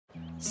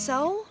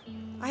So,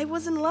 I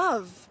was in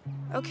love.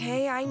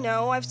 Okay, I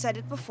know, I've said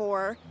it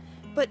before,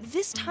 but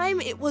this time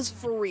it was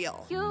for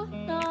real. You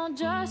know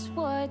just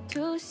what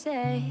to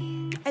say.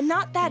 And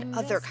not that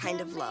other kind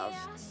of love,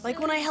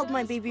 like when I held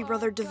my baby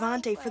brother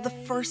Devante for the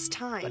first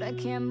time. But I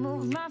can't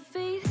move my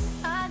feet.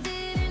 I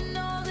didn't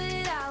know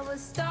that I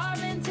was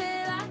starving till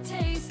I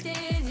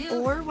tasted you.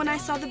 Or when I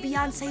saw the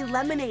Beyonce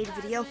Lemonade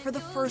video for the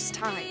first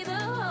time.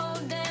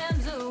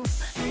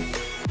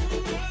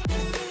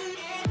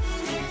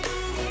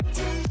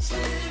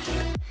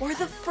 Or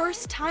the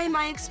first time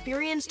I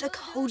experienced a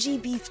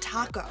Koji beef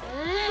taco.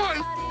 Oh my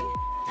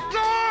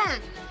God!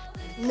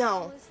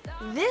 No,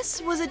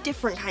 this was a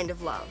different kind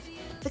of love.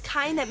 The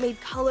kind that made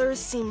colors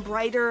seem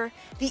brighter,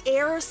 the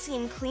air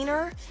seem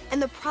cleaner,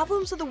 and the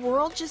problems of the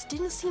world just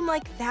didn't seem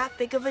like that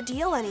big of a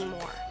deal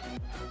anymore.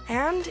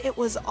 And it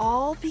was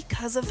all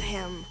because of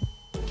him,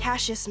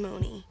 Cassius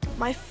Mooney,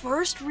 my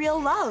first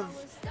real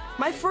love,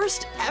 my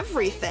first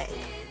everything.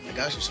 I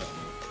got you something.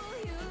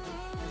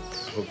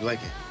 I hope you like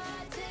it.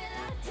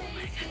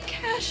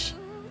 Cash,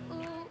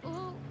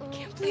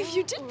 can't believe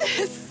you did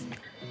this.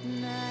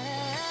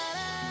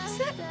 Is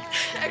that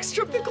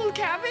extra pickled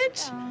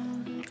cabbage?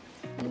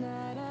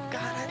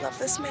 God, I love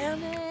this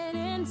man.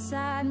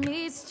 Inside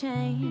me's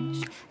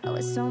changed. I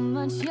was so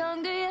much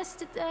younger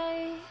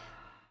yesterday.